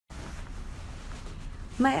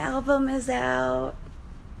My album is out.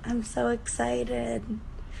 I'm so excited.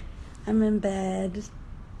 I'm in bed.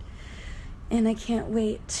 And I can't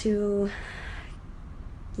wait to,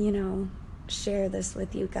 share this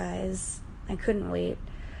with you guys. I couldn't wait.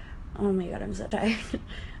 Oh my God, I'm so tired.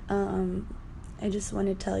 I just want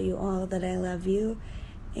to tell you all that I love you.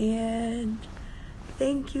 And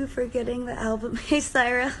thank you for getting the album. Hey,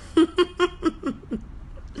 Syra.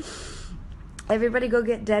 Everybody go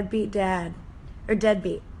get Deadbeat Dad. Or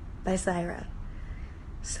Deadbeat by Syra.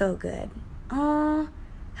 So good. Oh,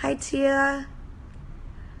 hi Tia.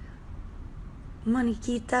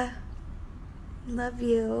 Moniquita. Love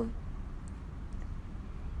you.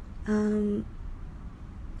 I'm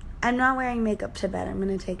not wearing makeup to bed. I'm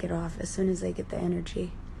going to take it off as soon as I get the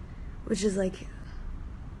energy. Which is like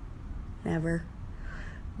never.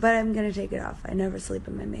 But I'm going to take it off. I never sleep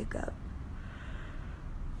in my makeup.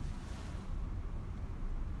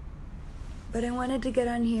 But I wanted to get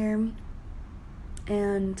on here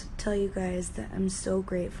and tell you guys that I'm so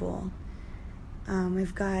grateful.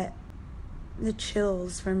 I've got the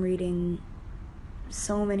chills from reading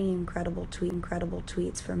so many incredible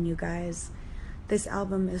tweets from you guys. This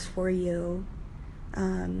album is for you.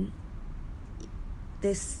 I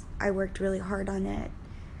worked really hard on it.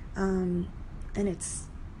 And it's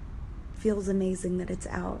feels amazing that it's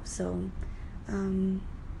out. So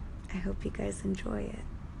I hope you guys enjoy it.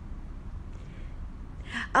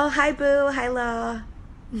 Oh, hi Boo, hi Law.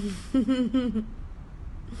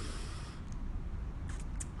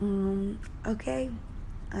 Okay,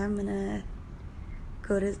 I'm gonna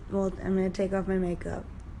take off my makeup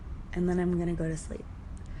and then I'm gonna go to sleep.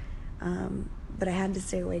 But I had to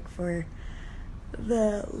stay awake for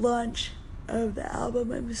the launch of the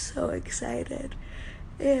album. I'm so excited.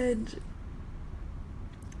 And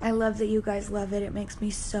I love that you guys love it. It makes me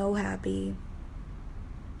so happy.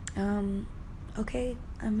 Okay,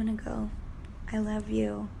 I'm gonna go. I love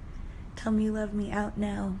you. Tell me you love me out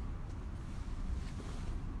now.